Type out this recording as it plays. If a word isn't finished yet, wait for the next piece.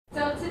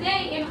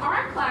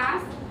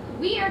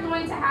we are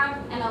going to have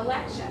an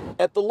election.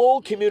 At the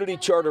Lowell Community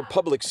Charter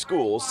Public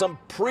Schools, some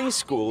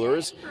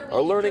preschoolers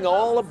are learning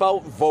all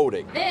about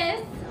voting.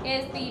 This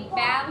is the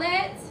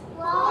ballot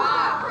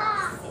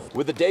box.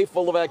 With a day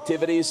full of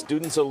activities,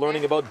 students are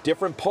learning about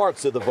different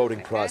parts of the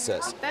voting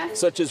process,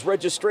 such as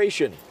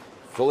registration,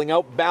 filling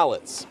out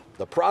ballots,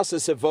 the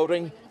process of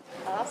voting,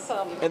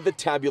 and the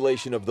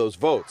tabulation of those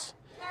votes.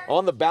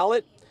 On the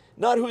ballot,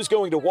 not who's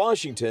going to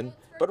Washington,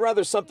 but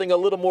rather something a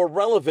little more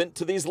relevant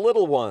to these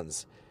little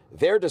ones.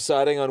 They're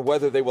deciding on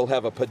whether they will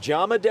have a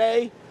pajama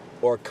day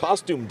or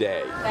costume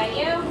day. Is that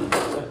you?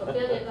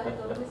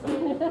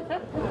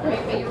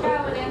 Put your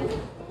ballot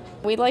in.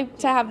 We'd like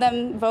to have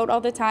them vote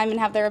all the time and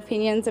have their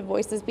opinions and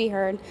voices be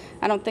heard.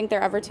 I don't think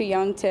they're ever too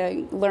young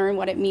to learn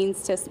what it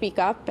means to speak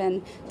up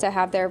and to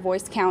have their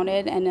voice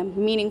counted in a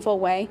meaningful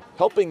way.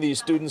 Helping these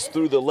students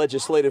through the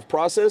legislative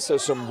process are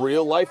some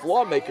real-life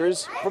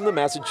lawmakers from the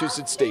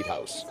Massachusetts State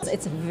House.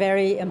 It's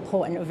very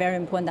important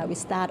that we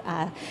start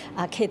our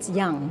kids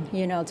young,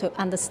 to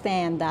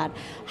understand that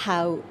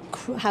how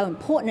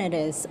important it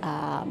is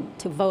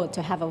to vote,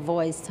 to have a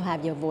voice, to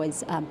have your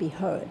voice be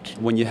heard.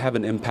 When you have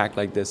an impact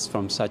like this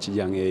from such a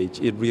young age,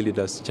 it really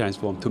does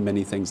transform to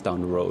many things down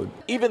the road.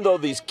 Even though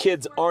these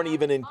kids aren't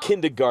even in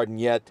kindergarten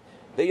yet,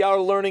 they are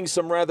learning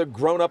some rather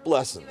grown-up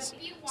lessons,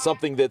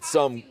 something that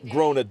some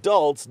grown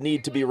adults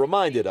need to be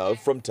reminded of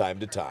from time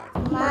to time.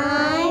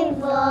 My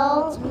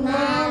vote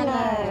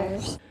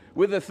matters.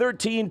 With a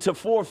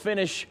 13-4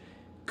 finish,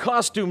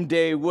 Costume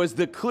Day was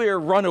the clear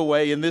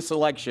runaway in this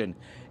election,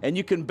 and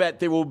you can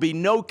bet there will be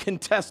no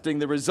contesting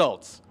the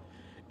results.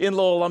 In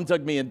Lowell, I'm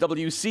Doug Meehan,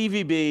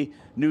 WCVB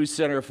News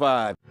Center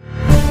 5.